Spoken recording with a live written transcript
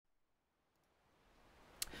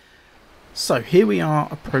So here we are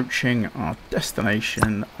approaching our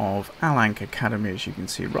destination of Alank Academy, as you can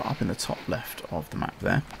see right up in the top left of the map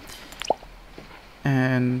there.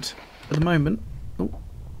 And at the moment, oh,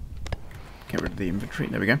 get rid of the inventory,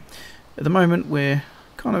 there we go. At the moment we're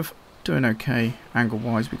kind of doing okay angle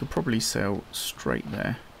wise. We could probably sail straight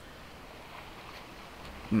there,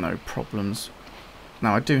 no problems.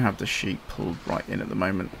 Now I do have the sheet pulled right in at the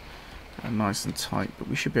moment, nice and tight, but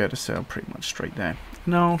we should be able to sail pretty much straight there.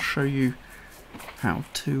 Now I'll show you how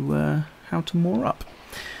to moor up.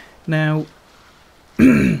 Now,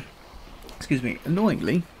 excuse me,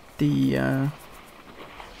 annoyingly, the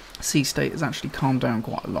sea state has actually calmed down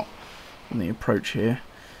quite a lot on the approach here,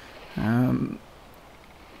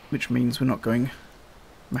 which means we're not going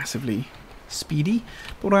massively speedy.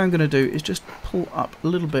 But what I'm going to do is just pull up a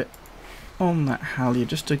little bit on that halyard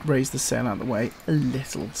just to raise the sail out of the way a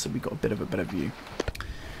little, so we've got a bit of a better view.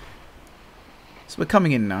 So we're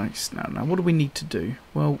coming in nice now. Now what do we need to do?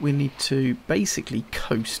 Well, we need to basically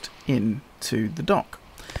coast in to the dock.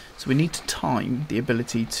 So we need to time the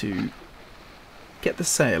ability to get the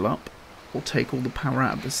sail up or take all the power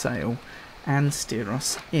out of the sail and steer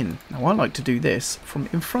us in. Now I like to do this from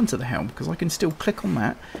in front of the helm because I can still click on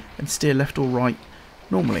that and steer left or right.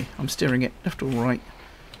 Normally I'm steering it left or right,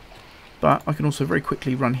 but I can also very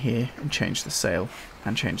quickly run here and change the sail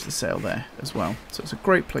there as well. So it's a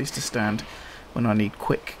great place to stand when I need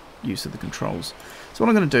quick use of the controls. So what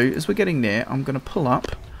I'm going to do is we're getting near, I'm going to pull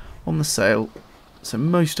up on the sail so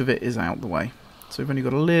most of it is out the way. So we've only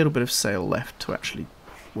got a little bit of sail left to actually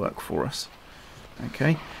work for us.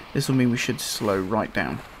 Okay, this will mean we should slow right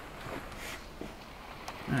down.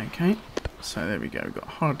 Okay, so there we go, we've got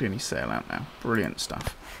hardly any sail out now. Brilliant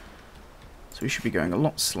stuff. So we should be going a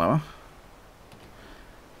lot slower.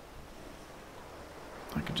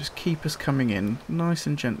 I can just keep us coming in nice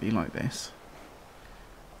and gently like this.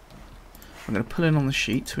 I'm going to pull in on the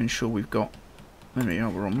sheet to ensure we've got, there we are,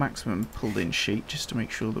 we're on maximum pulled in sheet just to make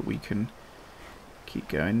sure that we can keep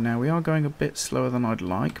going. Now we are going a bit slower than I'd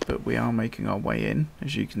like, but we are making our way in,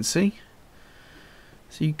 as you can see.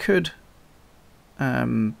 So you could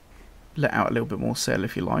let out a little bit more sail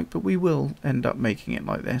if you like, but we will end up making it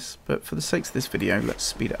like this. But for the sakes of this video, let's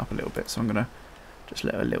speed it up a little bit. So I'm going to just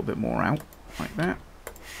let a little bit more out, like that.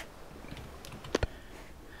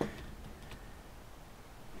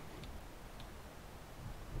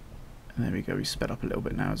 And there we go, we sped up a little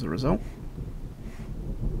bit now as a result.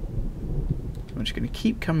 So I'm just going to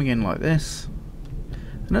keep coming in like this.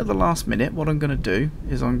 And at the last minute, what I'm going to do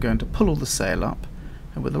is I'm going to pull all the sail up,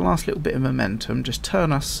 and with the last little bit of momentum, just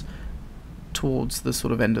turn us towards the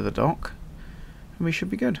sort of end of the dock, and we should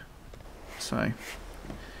be good. So,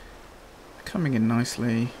 coming in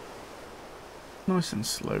nicely, nice and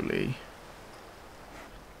slowly.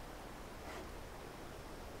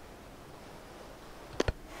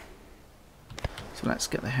 So let's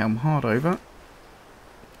get the helm hard over,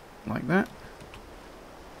 like that.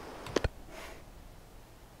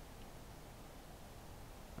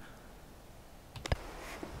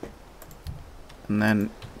 And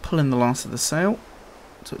then pull in the last of the sail,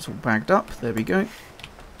 so it's all bagged up, there we go.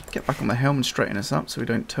 Get back on the helm and straighten us up so we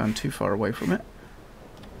don't turn too far away from it.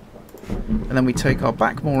 And then we take our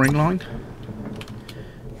back mooring line,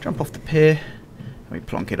 jump off the pier, and we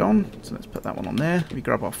plonk it on. So let's put that one on there. We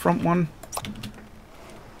grab our front one,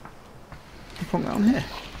 and plonk that on here.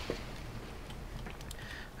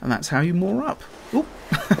 And that's how you moor up. Oop,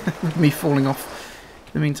 with me falling off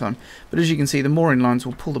in the meantime. But as you can see, the mooring lines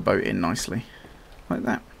will pull the boat in nicely, like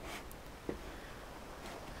that.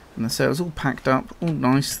 And the sail's all packed up, all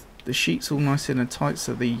nice. The sheet's all nice in and tight,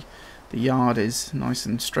 so the yard is nice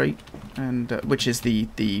and straight, and which is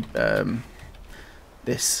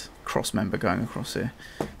this cross member going across here.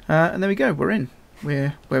 And there we go, we're in.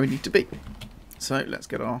 We're where we need to be. So let's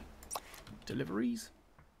get our deliveries.